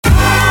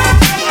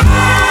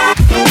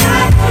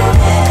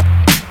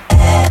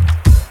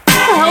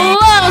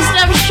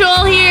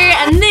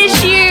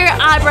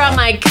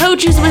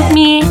coaches with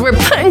me. We're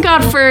putting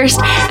God first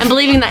and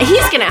believing that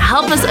He's going to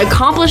help us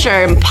accomplish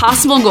our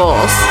impossible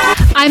goals.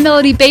 I'm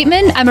Melody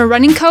Bateman. I'm a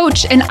running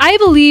coach, and I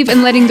believe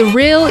in letting the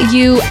real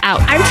you out.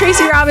 I'm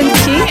Tracy Robbins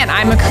King, and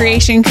I'm a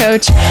creation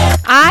coach.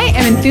 I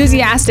am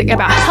enthusiastic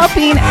about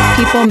helping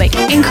people make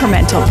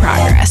incremental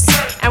progress.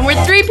 And we're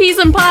 3Ps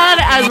in Pod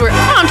as we're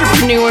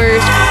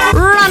entrepreneurs,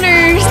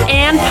 runners,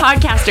 and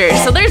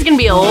podcasters. So there's going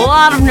to be a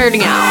lot of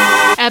nerding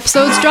out.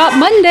 Episodes drop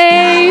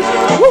Monday.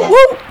 Woo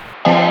woo!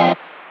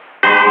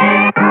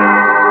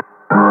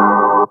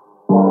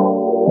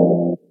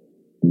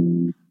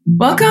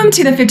 Welcome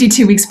to the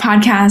 52 Weeks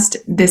podcast.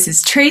 This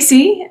is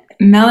Tracy,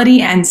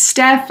 Melody, and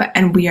Steph,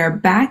 and we are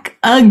back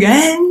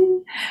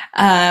again.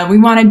 We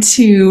wanted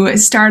to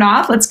start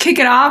off, let's kick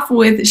it off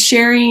with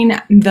sharing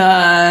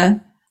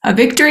a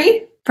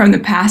victory from the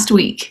past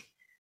week.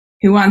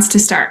 Who wants to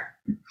start?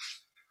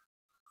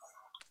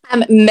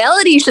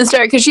 Melody should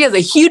start because she has a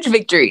huge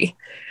victory.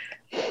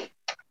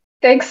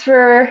 Thanks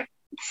for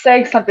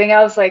saying something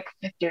else like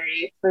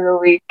victory for the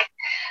week.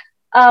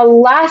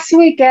 Last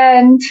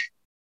weekend,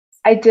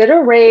 I did a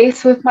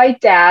race with my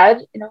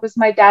dad, and it was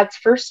my dad's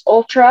first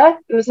ultra.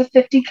 It was a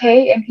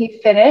 50K, and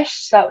he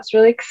finished, so that was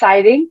really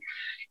exciting.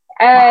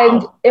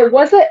 And It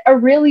wasn't a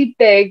really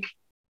big,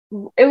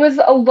 it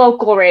was a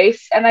local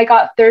race, and I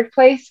got third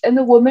place in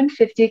the women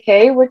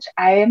 50K, which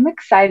I am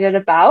excited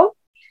about.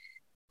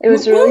 It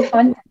was really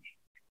fun.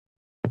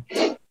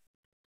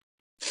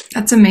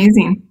 That's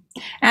amazing.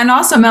 And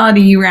also,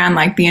 Melody, you ran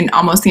like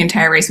almost the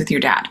entire race with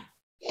your dad.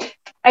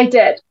 I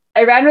did.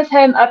 I ran with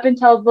him up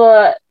until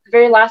the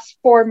very last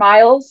 4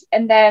 miles,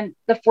 and then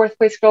the fourth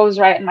place girl was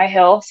right in my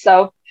hill.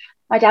 So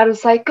my dad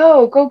was like,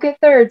 go get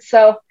third.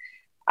 So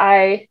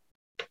I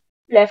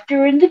left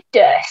her in the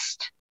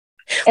dust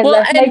and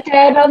left my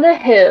dad on the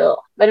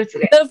hill. But it's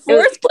okay. The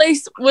fourth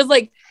place was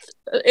like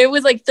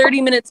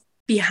 30 minutes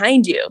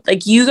behind you.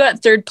 Like, you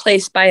got third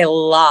place by a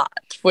lot,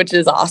 which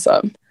is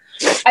awesome.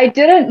 I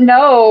didn't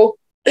know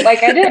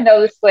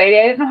this lady.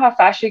 I didn't know how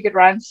fast she could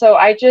run. So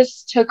I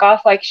just took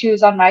off like she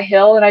was on my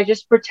hill, and I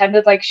just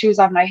pretended like she was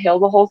on my hill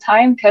the whole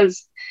time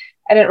because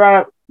I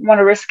didn't want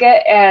to risk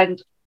it.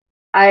 And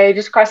I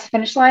just crossed the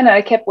finish line, and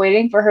I kept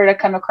waiting for her to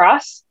come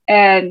across.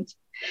 And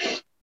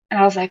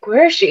I was like,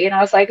 where is she? And I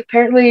was like,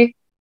 apparently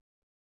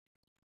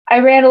I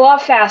ran a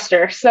lot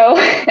faster. So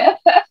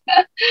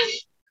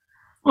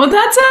Well,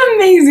 that's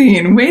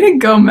amazing. Way to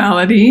go,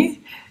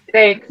 Melody.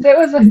 Thanks. It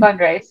was a fun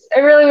race.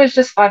 It really was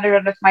just fun to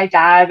run with my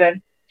dad,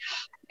 and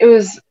it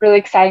was really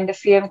exciting to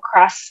see him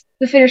cross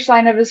the finish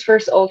line of his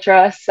first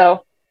ultra.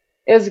 So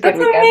it was a good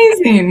weekend. That's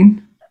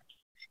amazing.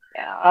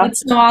 Yeah.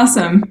 That's so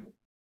awesome.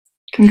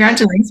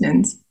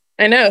 Congratulations.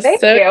 I know.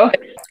 Thank you.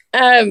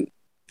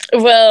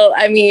 Well,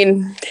 I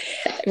mean,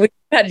 we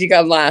had you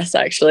come last,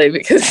 actually,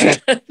 because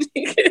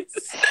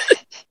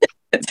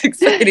it's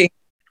exciting.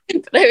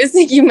 But I was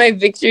thinking my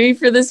victory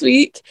for this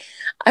week,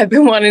 I've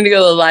been wanting to go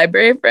to the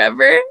library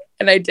forever,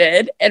 and I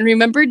did. And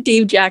remember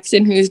Dave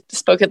Jackson, who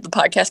spoke at the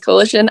Podcast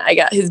Coalition? I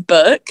got his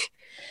book,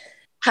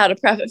 How to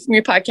Profit from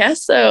Your Podcast.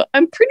 So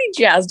I'm pretty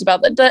jazzed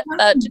about that,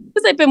 just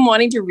because I've been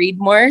wanting to read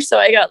more. So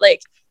I got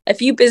like a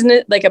few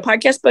business, like a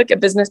podcast book, a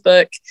business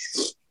book,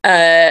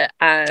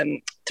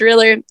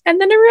 thriller, and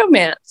then a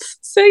romance.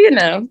 So,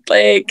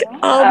 like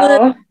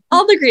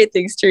all the great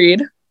things to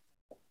read.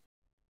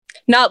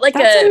 Not like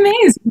That's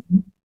amazing.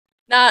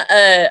 Not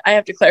I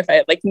have to clarify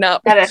it, like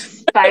not That a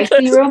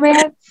spicy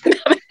romance?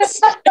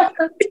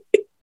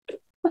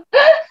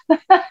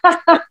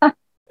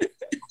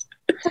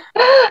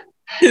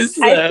 I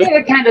see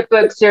the kind of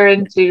books you're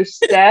into,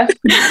 Steph.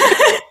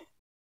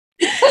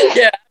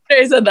 Yeah, after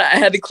I said that, I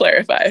had to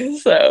clarify.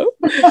 So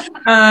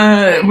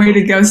way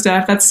to go,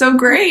 Steph. That's so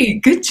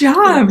great. Good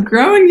job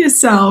growing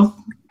yourself.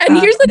 And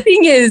here's the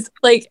thing is,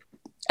 like,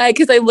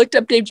 because I looked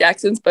up Dave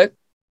Jackson's book,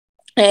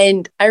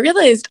 and I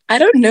realized I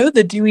don't know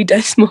the Dewey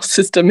Decimal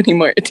System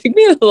anymore. It took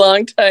me a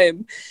long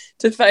time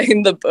to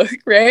find the book,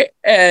 right?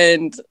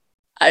 And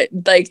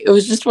it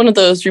was just one of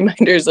those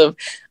reminders of,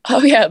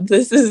 oh yeah,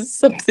 this is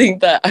something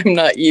that I'm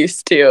not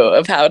used to,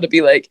 of how to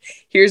be like,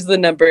 here's the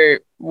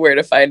number, where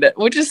to find it,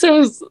 which is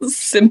so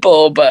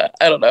simple, but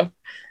I don't know.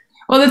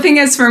 Well, the thing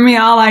is, for me,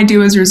 all I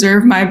do is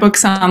reserve my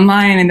books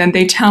online, and then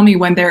they tell me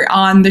when they're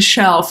on the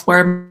shelf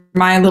where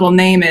my little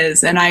name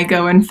is, and I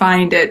go and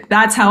find it.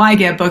 That's how I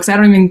get books. I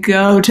don't even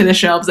go to the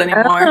shelves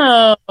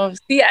anymore. Oh,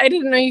 see, I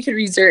didn't know you could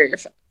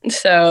reserve.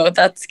 So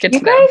that's good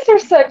to know. You guys are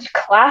such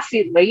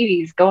classy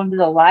ladies going to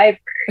the library.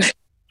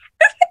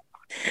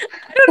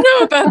 I don't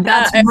know about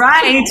That's that.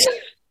 right.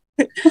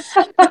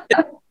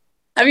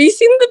 Have you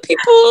seen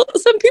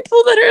some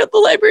people that are at the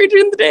library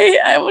during the day?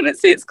 I wouldn't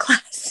say it's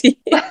classy.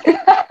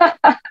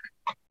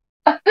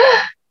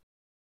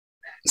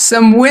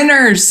 Some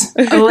winners.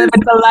 I live at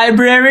the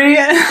library.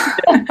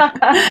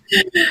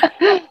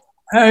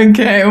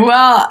 Okay,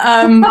 well,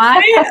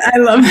 I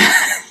love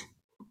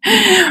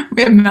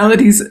we have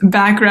Melody's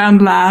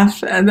background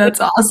laugh, and that's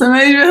awesome.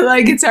 I feel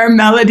like it's our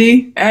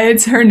Melody.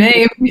 It's her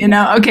name,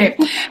 Okay,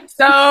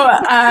 so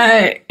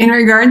in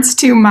regards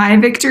to my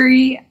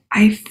victory,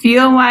 I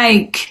feel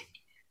like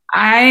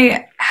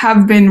I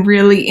have been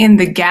really in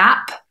the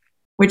gap,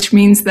 which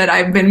means that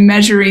I've been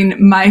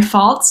measuring my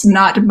faults,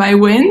 not my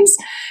wins.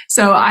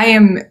 So I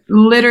am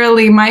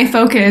literally, my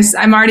focus,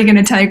 I'm already going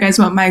to tell you guys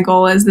what my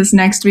goal is this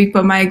next week,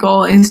 but my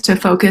goal is to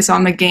focus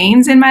on the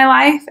gains in my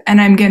life.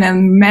 And I'm going to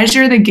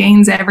measure the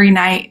gains every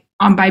night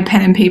by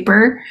pen and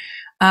paper.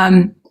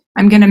 I'm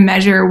going to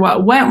measure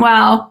what went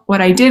well,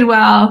 what I did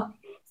well,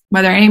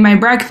 whether I ate my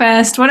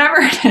breakfast, whatever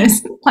it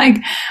is. Like,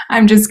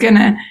 I'm going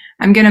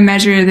to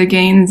measure the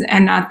gains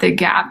and not the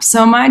gap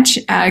so much,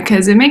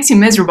 because it makes you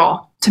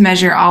miserable to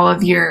measure all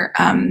of your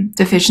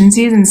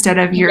deficiencies instead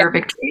of your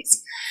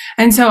victories.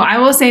 And so I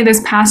will say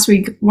this past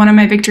week, one of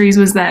my victories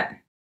was that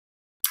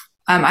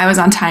I was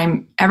on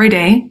time every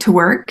day to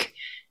work,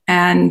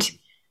 and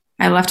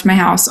I left my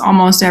house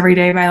almost every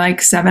day by like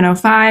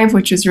 7:05,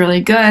 which was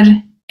really good,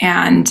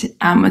 and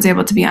was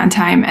able to be on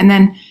time. And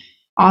then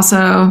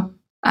also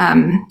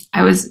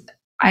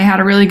I had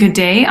a really good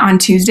day on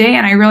Tuesday,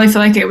 and I really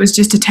feel like it was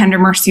just a tender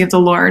mercy of the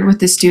Lord with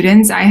the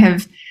students.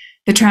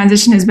 The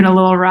transition has been a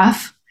little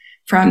rough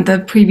from the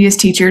previous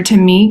teacher to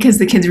me, because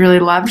the kids really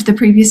loved the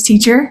previous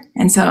teacher.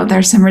 And so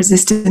there's some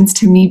resistance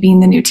to me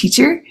being the new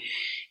teacher.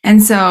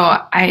 And so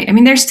I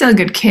mean, they're still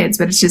good kids,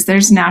 but it's just,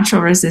 there's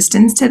natural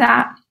resistance to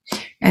that.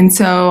 And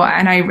so,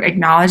 and I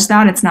acknowledge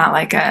that it's not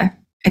like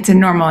it's a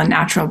normal and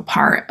natural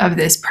part of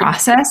this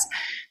process.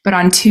 But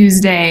on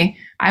Tuesday,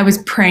 I was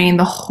praying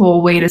the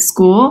whole way to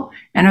school,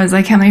 and I was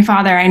like, Heavenly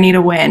Father, I need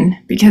a win,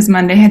 because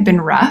Monday had been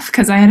rough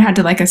because I had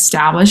to like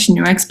establish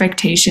new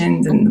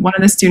expectations, and one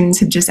of the students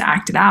had just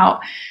acted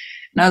out.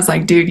 And I was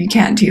like, dude, you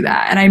can't do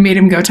that. And I made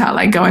him go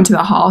into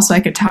the hall so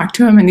I could talk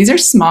to him. And these are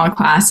small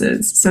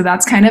classes, so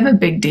that's kind of a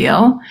big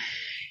deal.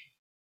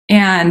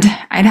 And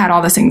I'd had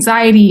all this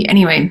anxiety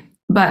anyway,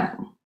 but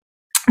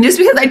just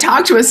because I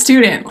talked to a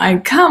student,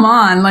 like, come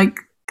on, like,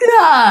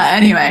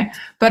 anyway.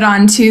 But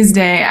on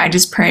Tuesday, I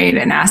just prayed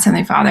and asked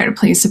Heavenly Father to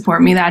please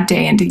support me that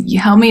day and to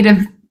help me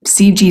to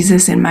see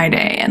Jesus in my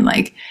day. And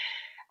like,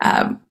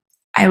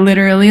 I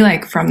literally,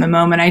 like, from the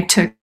moment I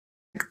took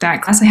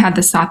that class, I had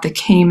this thought that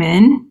came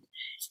in,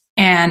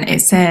 and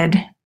it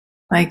said,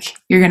 like,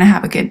 you're going to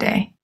have a good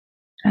day.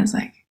 And I was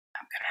like,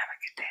 I'm going to have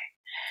a good day.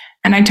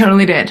 And I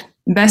totally did.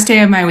 Best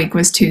day of my week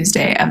was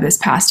Tuesday of this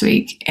past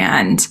week.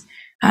 And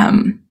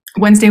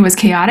Wednesday was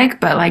chaotic,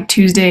 but like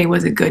Tuesday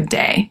was a good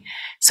day.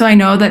 So I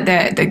know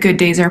that the good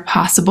days are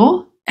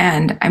possible,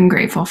 and I'm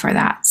grateful for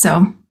that.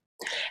 So,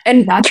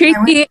 and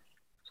Tracy,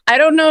 I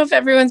don't know if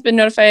everyone's been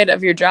notified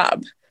of your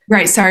job.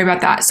 Right. Sorry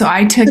about that. So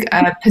I took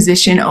a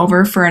position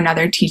over for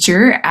another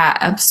teacher at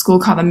a school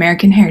called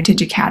American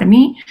Heritage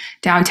Academy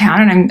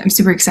downtown. And I'm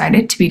super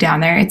excited to be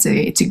down there. It's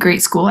a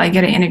great school. I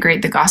get to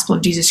integrate the gospel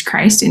of Jesus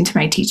Christ into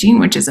my teaching,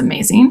 which is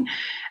amazing.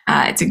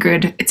 It's a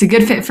good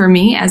fit for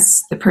me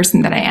as the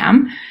person that I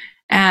am.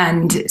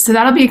 And so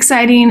that'll be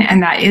exciting.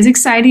 And that is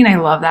exciting. I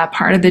love that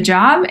part of the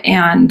job.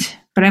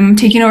 But I'm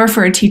taking over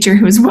for a teacher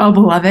who is well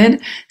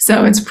beloved.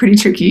 So it's pretty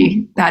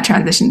tricky. That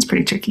transition's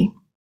pretty tricky.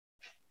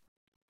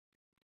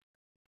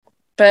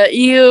 But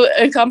you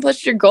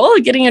accomplished your goal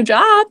of getting a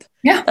job.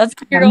 Yeah. That's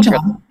your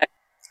goal.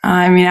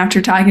 I mean,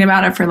 after talking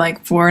about it for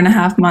like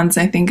 4.5 months,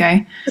 I think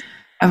a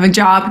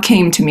job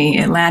came to me.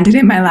 It landed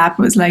in my lap.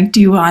 It was like, do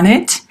you want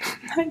it?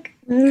 Like,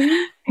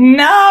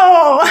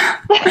 no.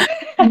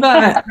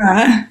 But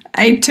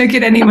I took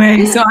it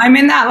anyway. So I'm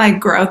in that like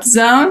growth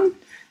zone,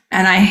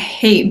 and I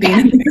hate being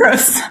in the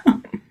growth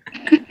zone.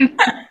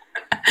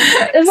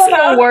 It's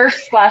like the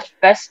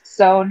worst/best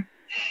zone.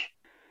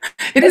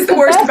 It is the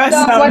worst best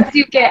zone. Once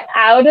you get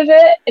out of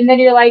it, and then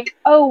you're like,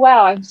 oh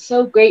wow, I'm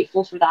so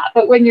grateful for that.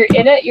 But when you're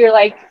in it, you're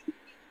like,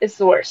 it's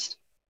the worst.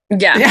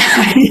 Yeah.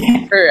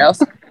 For real.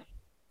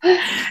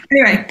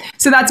 Anyway,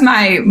 so that's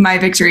my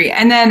victory.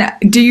 And then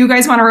do you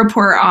guys want to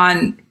report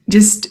on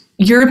just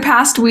your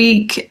past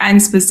week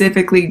and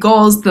specifically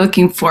goals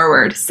looking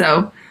forward?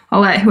 So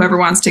I'll let whoever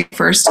wants to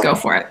first go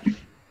for it.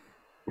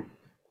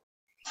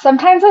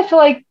 Sometimes I feel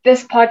like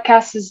this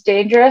podcast is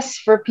dangerous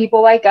for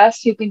people like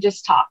us who can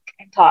just talk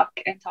and talk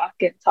and talk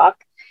and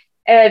talk.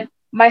 And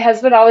my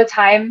husband all the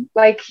time,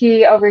 like,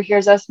 he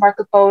overhears us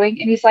Marco Poloing,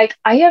 and he's like,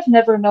 I have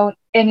never known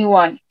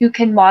anyone who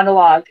can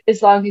monologue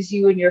as long as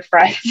you and your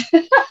friends.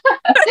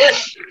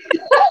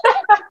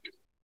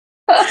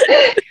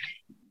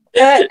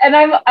 And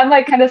I'm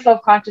like kind of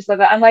self-conscious of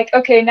it. I'm like,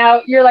 okay,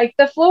 now you're like,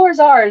 the floor is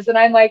ours. And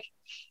I'm like,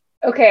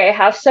 okay, I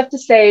have stuff to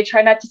say.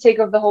 Try not to take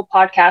over the whole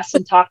podcast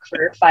and talk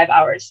for 5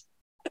 hours.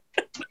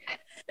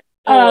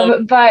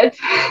 But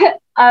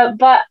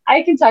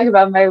I can talk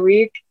about my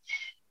week.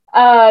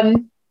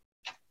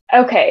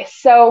 Okay,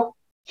 so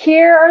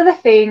here are the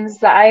things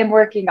that I am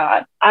working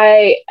on.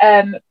 I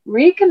am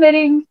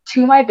recommitting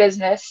to my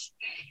business,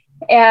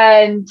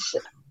 and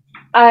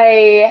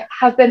I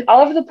have been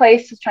all over the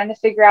place trying to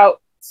figure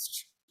out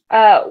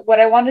what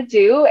I want to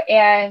do.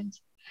 And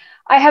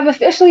I have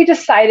officially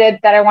decided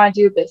that I want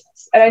to do a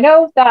business. And I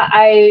know that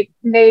I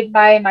made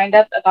my mind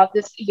up about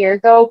this a year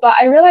ago, but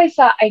I realized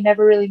that I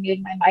never really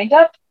made my mind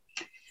up.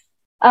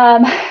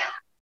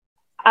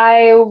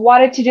 I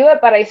wanted to do it,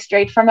 but I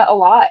strayed from it a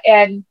lot.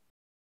 And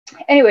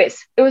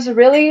anyways, it was a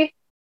really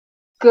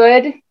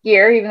good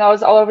year, even though I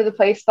was all over the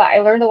place, but I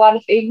learned a lot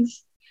of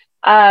things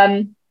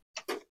that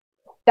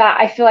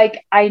I feel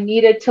like I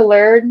needed to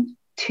learn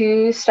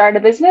to start a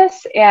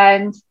business.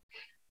 And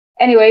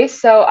anyways,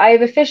 so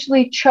I've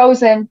officially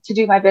chosen to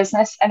do my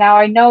business. And now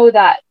I know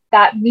that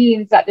that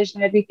means that there's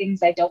going to be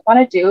things I don't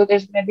want to do.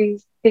 There's going to be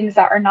things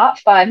that are not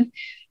fun.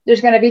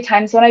 There's going to be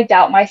times when I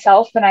doubt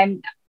myself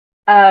and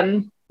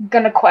I'm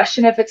going to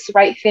question if it's the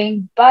right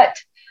thing, but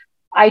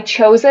I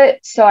chose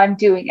it, so I'm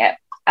doing it.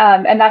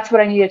 And that's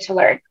what I needed to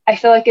learn. I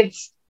feel like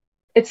it's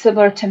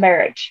similar to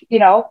marriage. You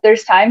know,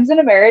 there's times in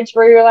a marriage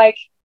where you're like,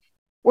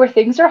 where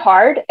things are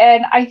hard.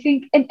 And I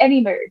think in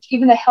any marriage,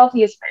 even the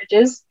healthiest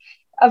marriages,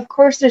 of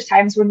course, there's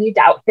times when you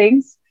doubt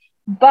things,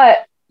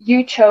 but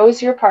you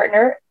chose your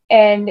partner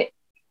and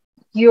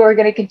you are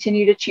going to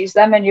continue to choose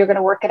them and you're going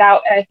to work it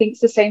out. And I think it's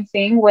the same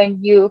thing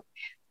when you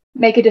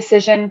make a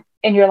decision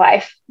in your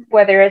life,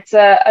 whether it's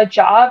a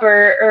job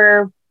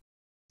or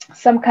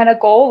some kind of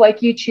goal,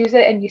 like you choose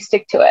it and you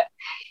stick to it.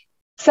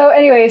 So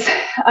anyways,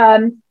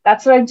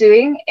 that's what I'm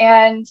doing.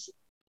 And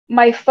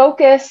my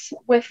focus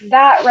with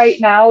that right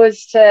now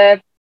is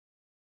to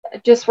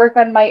just work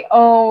on my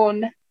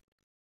own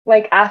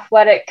like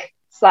athletic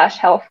 /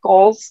 health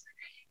goals.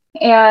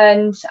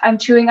 And I'm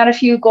chewing on a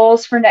few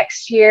goals for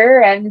next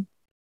year and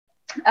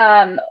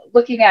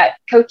looking at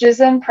coaches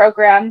and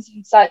programs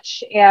and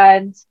such.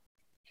 And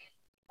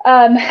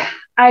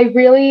I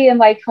really am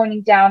like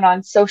honing down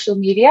on social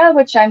media,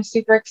 which I'm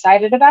super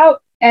excited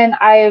about. And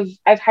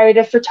I've hired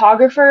a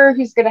photographer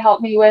who's going to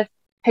help me with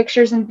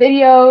pictures and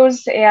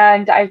videos.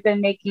 And I've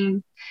been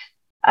making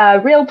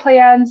reel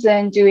plans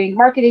and doing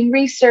marketing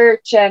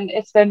research. And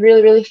it's been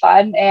really, really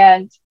fun.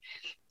 And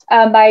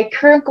my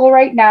current goal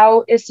right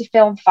now is to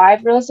film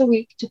 5 reels a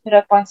week to put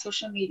up on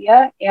social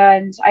media.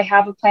 And I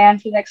have a plan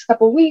for the next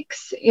couple of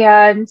weeks.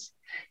 And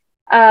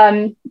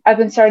I've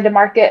been starting to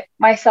market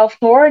myself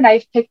more, and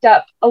I've picked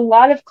up a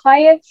lot of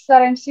clients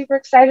that I'm super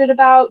excited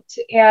about.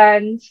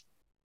 And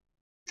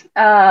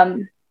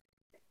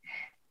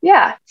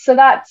yeah, so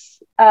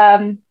that's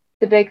the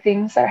big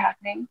things that are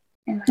happening.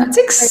 That's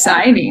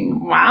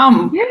exciting.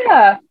 Wow.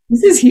 Yeah.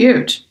 This is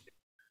huge.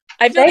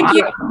 I feel like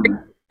you have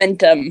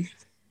momentum.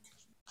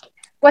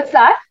 What's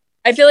that?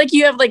 I feel like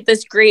you have like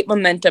this great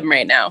momentum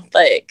right now.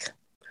 Like,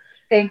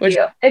 thank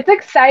you. It's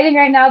exciting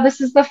right now.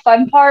 This is the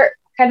fun part,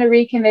 kind of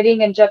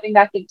recommitting and jumping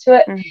back into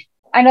it. Mm-hmm.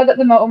 I know that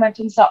the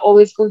momentum's not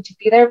always going to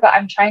be there, but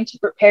I'm trying to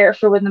prepare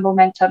for when the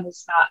momentum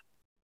is not.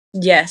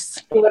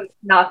 Yes.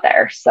 Not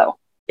there. So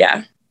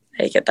yeah,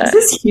 I get that.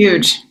 This is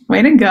huge.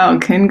 Way to go.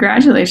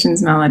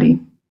 Congratulations, Melody.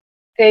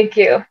 Thank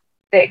you.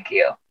 Thank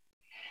you.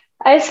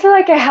 I just feel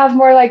like I have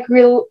more like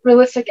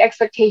realistic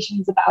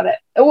expectations about it.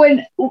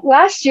 When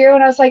last year,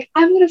 when I was like,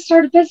 I'm going to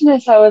start a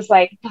business, I was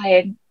like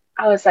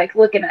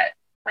looking at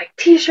like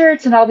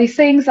t-shirts and all these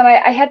things. And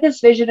I had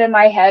this vision in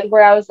my head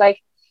where I was like,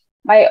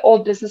 my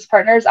old business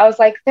partners, I was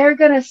like, they're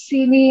going to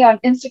see me on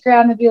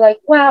Instagram and be like,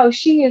 wow,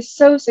 she is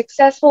so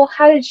successful.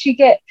 How did she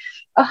get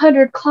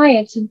 100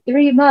 clients in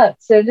 3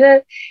 months?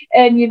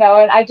 And, you know,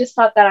 and I just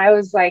thought that I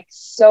was like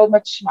so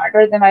much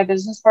smarter than my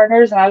business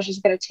partners and I was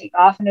just going to take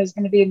off and it was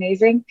going to be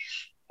amazing.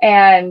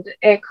 And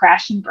it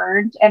crashed and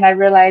burned. And I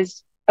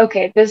realized,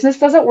 okay, business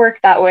doesn't work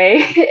that way.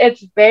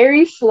 It's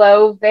very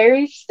slow,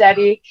 very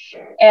steady.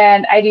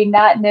 And I do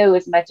not know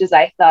as much as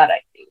I thought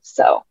I do.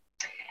 So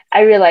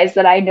I realized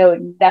that I know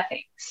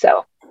nothing.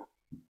 So,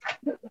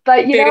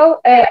 but you know,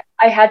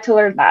 I had to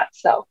learn that.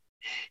 So,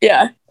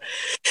 yeah,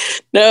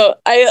 no,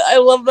 I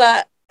love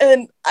that.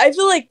 And I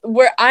feel like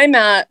where I'm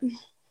at,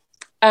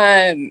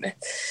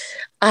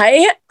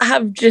 I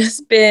have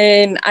just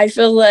been, I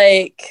feel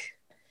like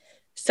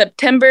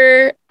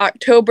September,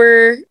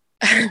 October,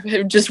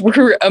 just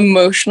were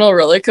emotional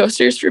roller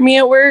coasters for me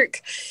at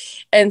work.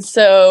 And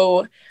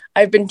so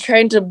I've been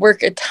trying to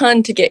work a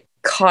ton to get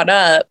caught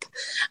up.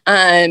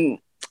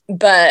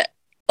 But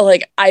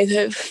like,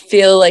 I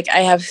feel like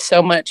I have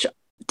so much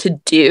to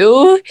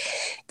do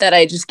that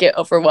I just get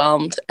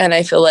overwhelmed. And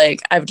I feel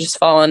like I've just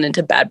fallen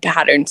into bad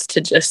patterns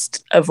to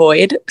just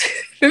avoid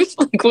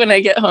like when I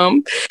get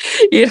home,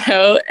 you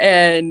know?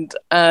 And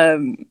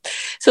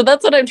so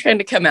that's what I'm trying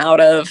to come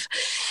out of.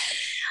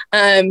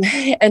 And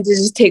to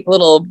just take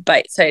little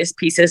bite-sized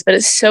pieces, but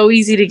it's so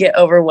easy to get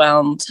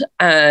overwhelmed.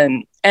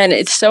 And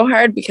it's so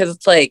hard because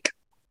it's like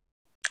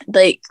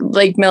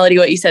Melody,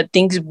 what you said,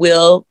 things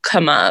will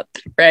come up,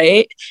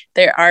 right?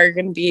 There are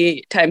going to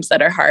be times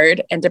that are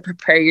hard, and to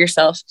prepare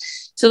yourself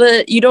so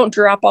that you don't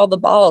drop all the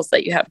balls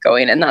that you have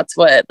going. And that's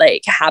what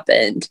like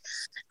happened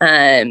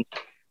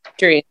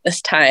during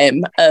this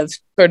time of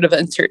sort of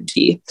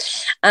uncertainty.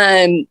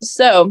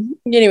 So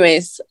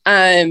anyways,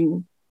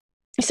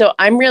 so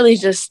I'm really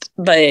just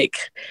like,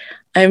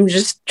 I'm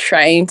just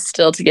trying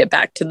still to get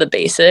back to the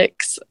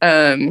basics.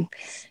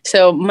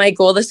 So my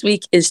goal this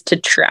week is to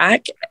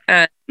track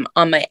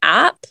on my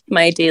app,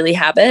 my daily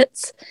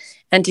habits,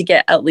 and to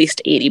get at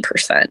least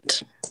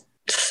 80%.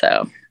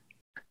 So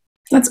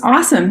that's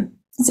awesome.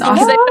 That's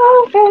awesome.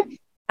 I have a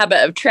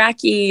habit of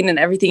tracking and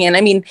everything. And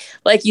I mean,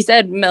 like you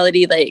said,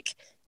 Melody, like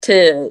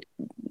to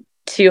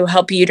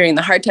help you during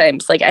the hard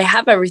times. Like I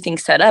have everything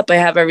set up. I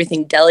have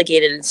everything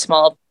delegated in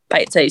small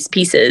bite-sized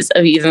pieces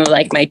of even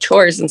like my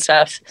chores and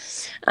stuff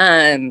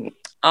on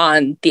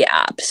the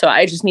app. So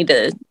I just need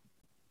to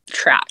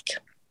track.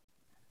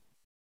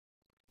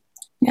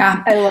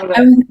 Yeah. I love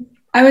it.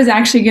 I was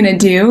actually going to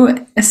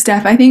do,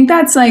 Steph, I think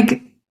it's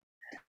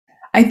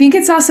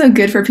also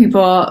good for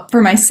people,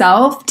 for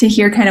myself, to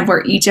hear kind of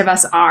where each of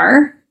us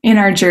are in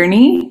our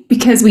journey,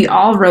 because we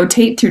all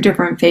rotate through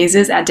different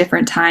phases at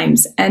different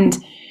times. And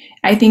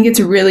I think it's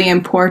really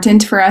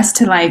important for us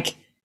to I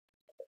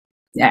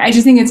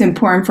just think it's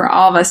important for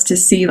all of us to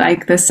see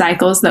like the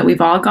cycles that we've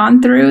all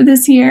gone through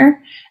this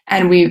year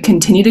and we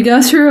continue to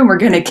go through and we're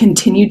going to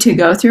continue to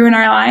go through in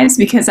our lives,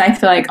 because I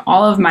feel like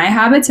all of my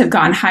habits have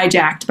gotten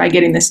hijacked by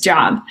getting this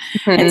job.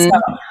 Mm-hmm. And so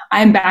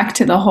I'm back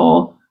to the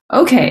whole,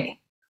 okay,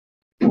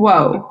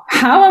 whoa,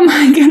 how am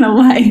I going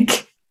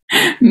to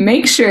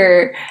make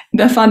sure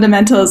the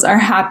fundamentals are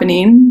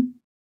happening?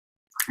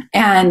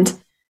 And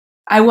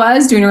I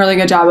was doing a really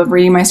good job of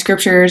reading my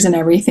scriptures and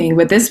everything.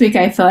 But this week,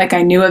 I feel like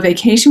I knew a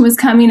vacation was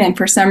coming. And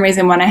for some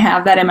reason, when I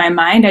have that in my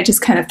mind, I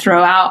just kind of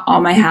throw out all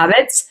my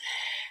habits.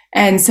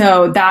 And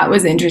so that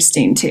was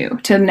interesting too,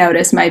 to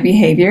notice my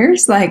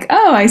behaviors. Like,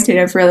 oh, I stayed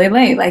up really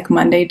late, like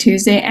Monday,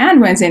 Tuesday, and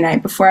Wednesday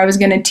night before I was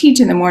going to teach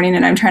in the morning.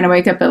 And I'm trying to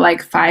wake up at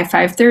like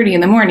 5:30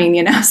 in the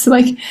morning, So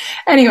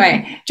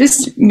anyway,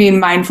 just being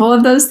mindful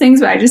of those things.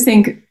 But I just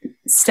think,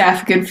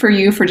 Steph, good for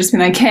you for just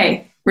being like,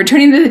 hey,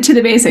 returning to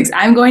the basics.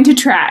 I'm going to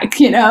track,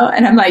 And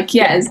I'm like,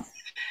 yes.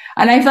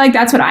 And I feel like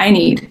that's what I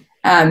need.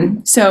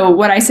 So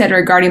what I said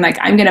regarding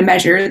I'm going to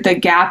measure the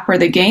gap or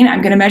the gain,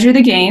 I'm going to measure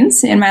the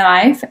gains in my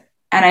life.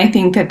 And I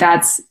think and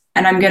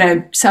I'm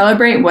going to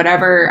celebrate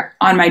whatever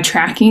on my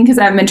tracking, because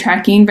I haven't been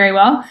tracking very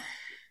well.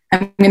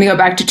 I'm going to go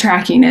back to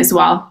tracking as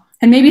well,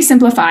 and maybe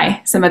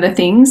simplify some of the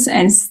things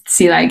and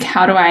see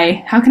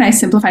how can I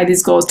simplify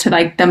these goals to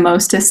the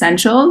most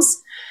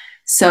essentials,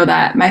 so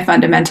that my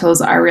fundamentals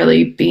are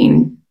really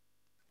being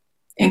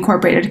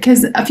incorporated.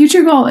 Because a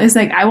future goal is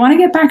I want to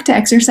get back to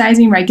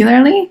exercising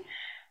regularly.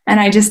 And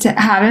I just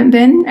haven't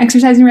been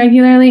exercising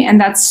regularly. And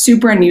that's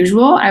super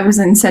unusual. I was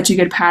in such a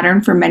good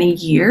pattern for many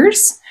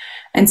years.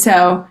 And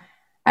so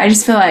I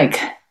just feel like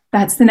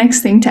that's the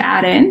next thing to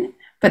add in.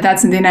 But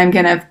that's something I'm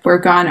going to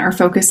work on or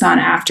focus on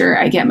after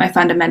I get my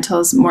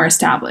fundamentals more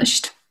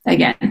established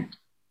again.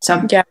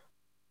 So, yeah.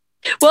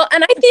 Well,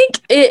 and I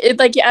think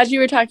as you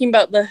were talking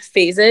about the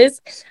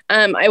phases,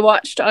 I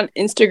watched on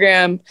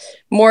Instagram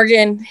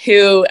Morgan,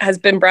 who has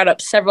been brought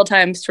up several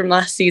times from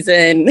last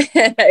season.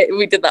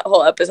 We did that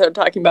whole episode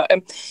talking about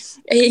him.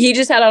 He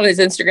just had on his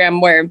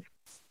Instagram where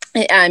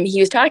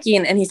he was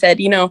talking and he said,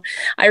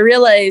 I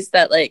realized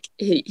that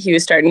he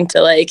was starting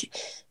to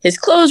his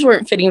clothes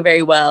weren't fitting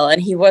very well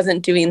and he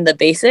wasn't doing the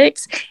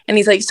basics. And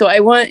he's like, so I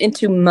went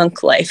into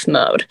monk life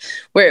mode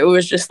where it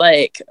was just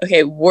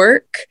okay,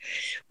 work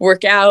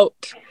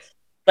out,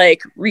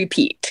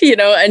 repeat,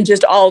 and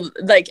just all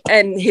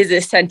and his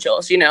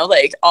essentials,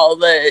 all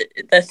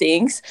the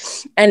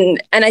things.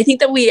 And I think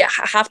that we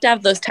have to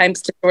have those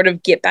times to sort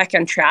of get back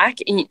on track.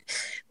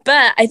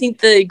 But I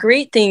think the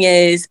great thing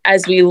is,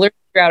 as we learn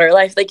throughout our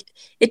life,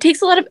 it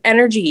takes a lot of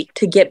energy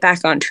to get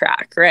back on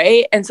track,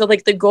 right? And so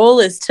the goal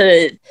is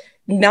to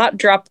not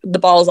drop the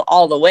balls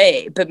all the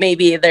way, but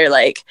maybe they're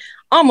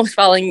almost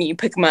falling, you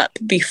pick them up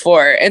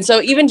before. And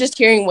so even just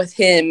hearing with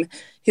him,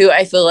 who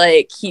I feel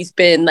he's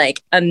been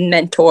a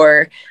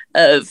mentor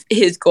of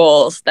his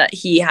goals, that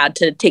he had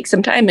to take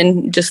some time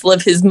and just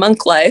live his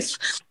monk life.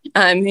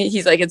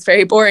 He's it's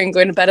very boring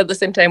going to bed at the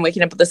same time,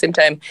 waking up at the same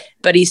time,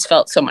 but he's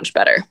felt so much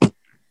better.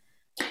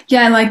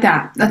 Yeah, I like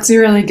that. That's a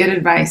really good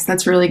advice.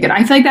 That's really good.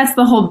 I feel like that's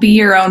the whole be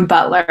your own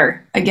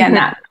butler. Again, mm-hmm.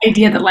 That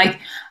idea that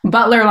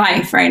butler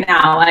life right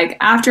now,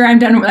 after I'm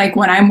done,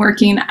 when I'm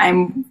working,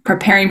 I'm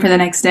preparing for the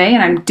next day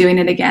and I'm doing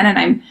it again. And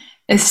I'm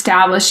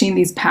establishing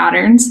these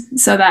patterns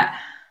so that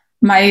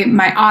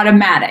my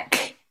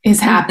automatic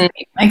is happening.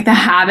 Mm-hmm. The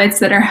habits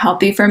that are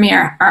healthy for me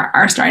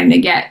are starting to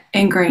get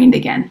ingrained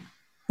again.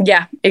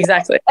 Yeah,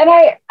 exactly. And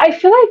I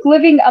feel like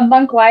living a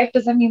monk life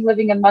doesn't mean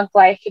living a monk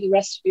life for the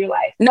rest of your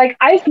life.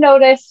 I've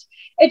noticed,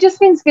 it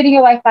just means getting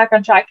your life back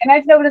on track. And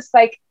I've noticed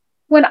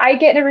when I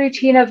get in a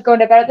routine of going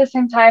to bed at the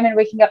same time and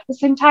waking up at the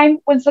same time,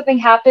 when something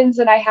happens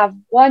and I have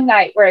one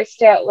night where I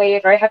stay out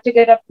late or I have to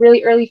get up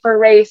really early for a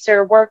race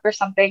or work or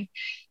something,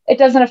 it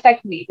doesn't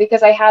affect me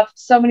because I have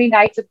so many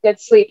nights of good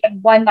sleep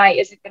and one night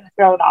isn't going to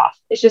throw it off.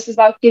 It's just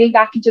about getting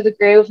back into the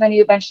groove, and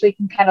you eventually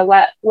can kind of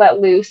let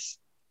loose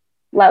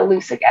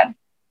again.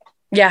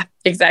 Yeah,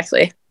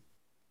 exactly.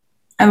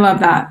 I love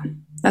that.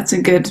 That's a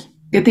good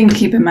thing to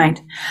keep in mind.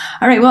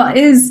 All right. Well,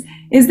 is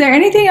there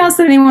anything else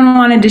that anyone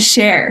wanted to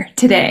share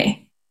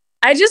today?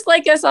 I just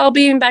like us all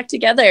being back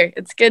together.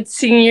 It's good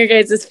seeing your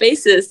guys'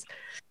 faces.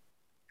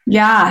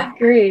 Yeah.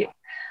 Great.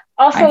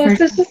 Also, this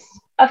is just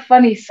a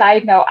funny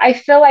side note. I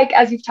feel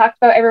as you've talked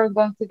about everyone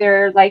going through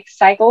their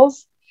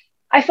cycles,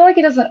 I feel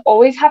it doesn't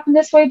always happen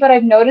this way, but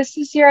I've noticed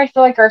this year, I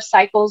feel our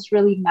cycles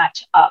really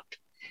match up.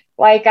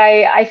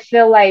 I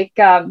feel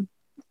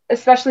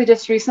especially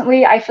just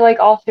recently, I feel like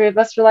all three of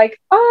us were like,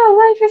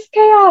 oh, life is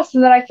chaos.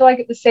 And then I feel like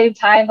at the same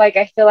time, like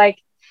I feel like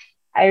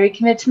I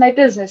recommit to my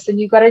business and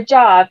you got a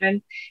job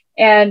and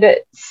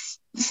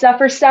stuff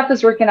for stuff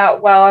is working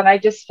out well. And I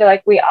just feel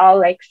like we all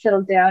like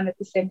settled down at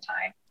the same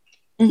time.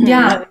 Mm-hmm.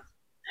 Yeah.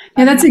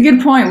 Yeah, that's a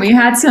good point. We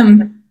had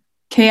some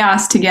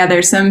chaos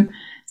together, some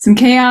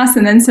chaos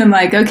and then some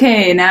like,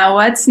 okay, now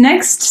what's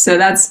next? So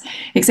that's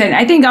exciting.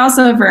 I think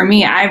also for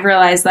me, I've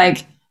realized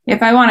like,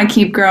 if I want to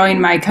keep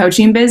growing my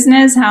coaching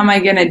business, how am I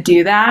going to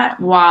do that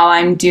while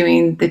I'm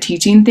doing the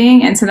teaching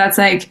thing? And so that's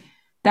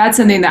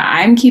something that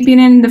I'm keeping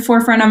in the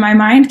forefront of my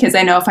mind, because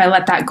I know if I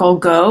let that goal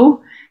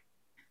go,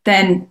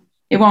 then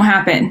it won't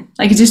happen.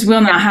 Like it just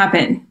will not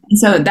happen. And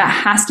so that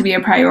has to be a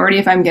priority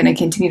if I'm going to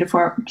continue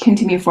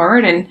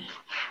forward. And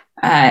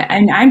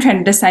I'm trying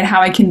to decide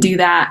how I can do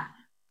that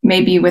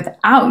maybe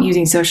without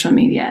using social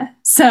media.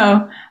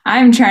 So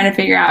I'm trying to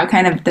figure out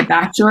kind of the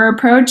backdoor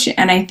approach.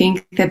 And I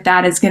think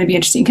that is going to be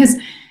interesting because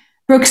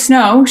Brooke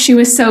Snow, she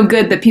was so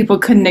good that people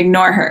couldn't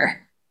ignore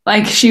her.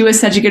 Like she was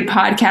such a good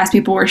podcast.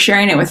 People were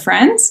sharing it with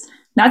friends.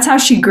 That's how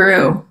she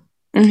grew.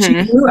 Mm-hmm.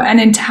 She grew an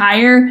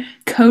entire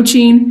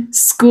coaching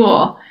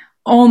school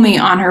only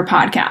on her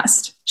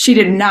podcast. She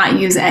did not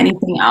use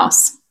anything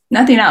else,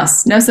 nothing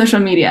else, no social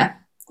media.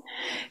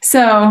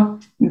 So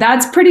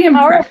that's pretty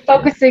impressive.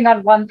 Power focusing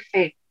on one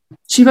thing.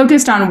 She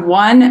focused on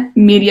one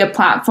media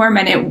platform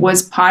and it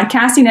was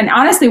podcasting. And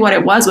honestly, what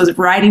it was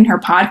writing her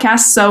podcast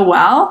so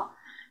well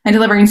and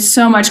delivering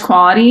so much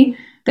quality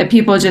that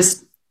people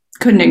just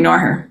couldn't ignore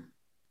her.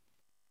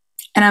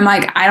 And I'm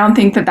like, I don't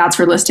think that that's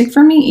realistic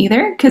for me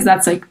either, because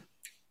that's like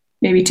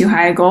maybe too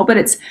high a goal, but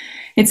it's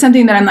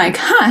something that I'm like,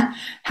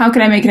 how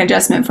can I make an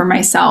adjustment for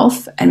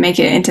myself and make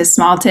it into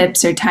small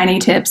tips or tiny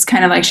tips,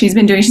 kind of like she's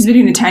been doing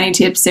the tiny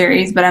tips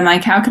series, but I'm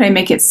like, how could I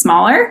make it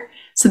smaller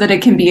so that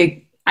it can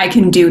be I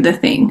can do the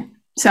thing.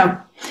 So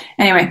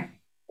anyway,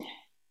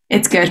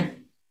 it's good.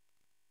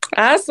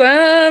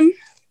 Awesome.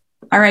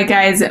 All right,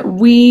 guys,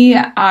 we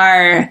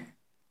are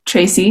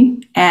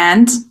Tracy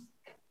and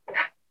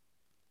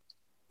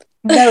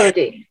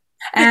Melody.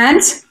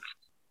 And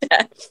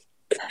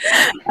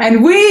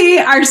and we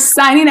are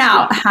signing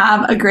out.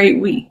 Have a great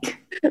week.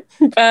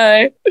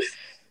 Bye.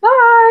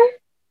 Bye.